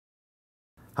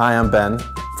Hi, I'm Ben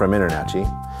from Internachi.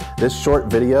 This short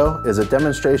video is a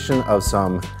demonstration of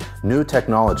some new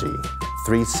technology,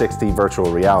 360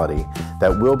 virtual reality,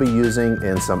 that we'll be using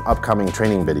in some upcoming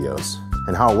training videos.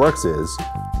 And how it works is,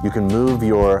 you can move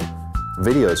your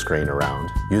video screen around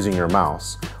using your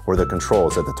mouse or the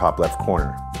controls at the top left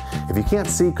corner. If you can't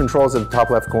see controls at the top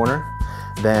left corner,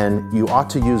 then you ought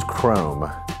to use Chrome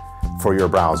for your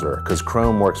browser, because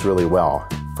Chrome works really well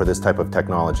for this type of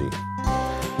technology.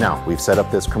 Now, we've set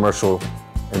up this commercial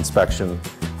kitchen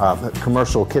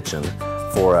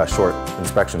for a short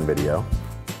inspection video,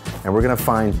 and we're going to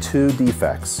find two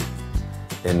defects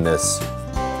in this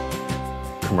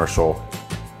commercial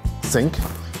sink.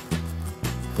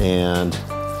 And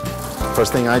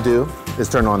first thing I do is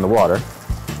turn on the water.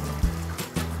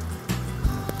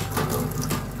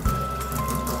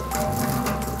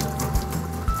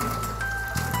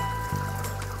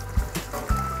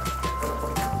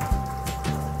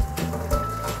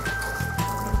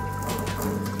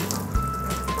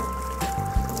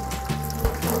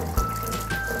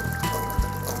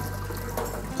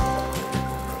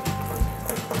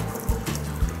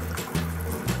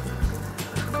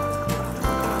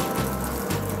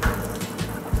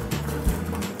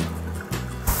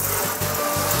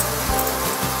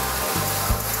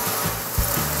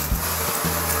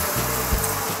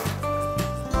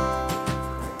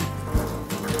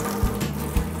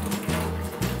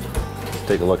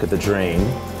 Take a look at the drain.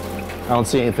 I don't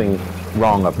see anything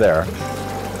wrong up there.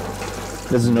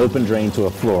 This is an open drain to a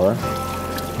floor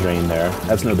drain there.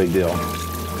 That's no big deal.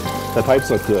 The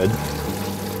pipes look good,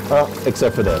 well,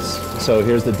 except for this. So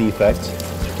here's the defect.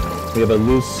 We have a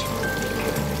loose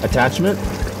attachment.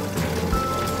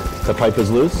 The pipe is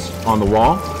loose on the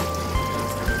wall.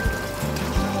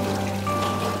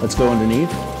 Let's go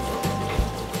underneath.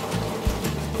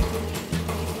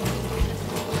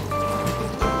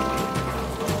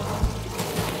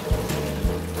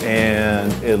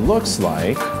 And it looks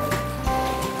like I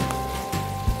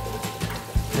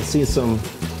see some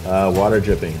water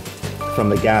dripping from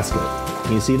the gasket.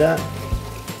 Can you see that?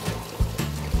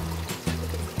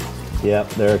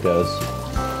 Yep, there it goes.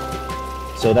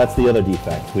 So that's the other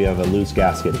defect. We have a loose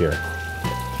gasket here.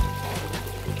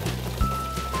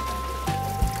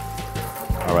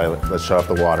 All right, let's shut off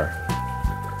the water.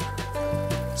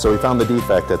 So we found the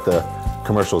defect at the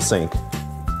commercial sink.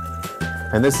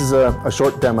 And this is a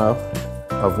short demo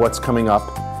of what's coming up,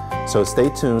 so stay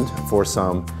tuned for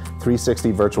some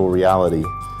 360 virtual reality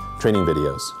training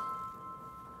videos.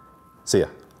 See ya.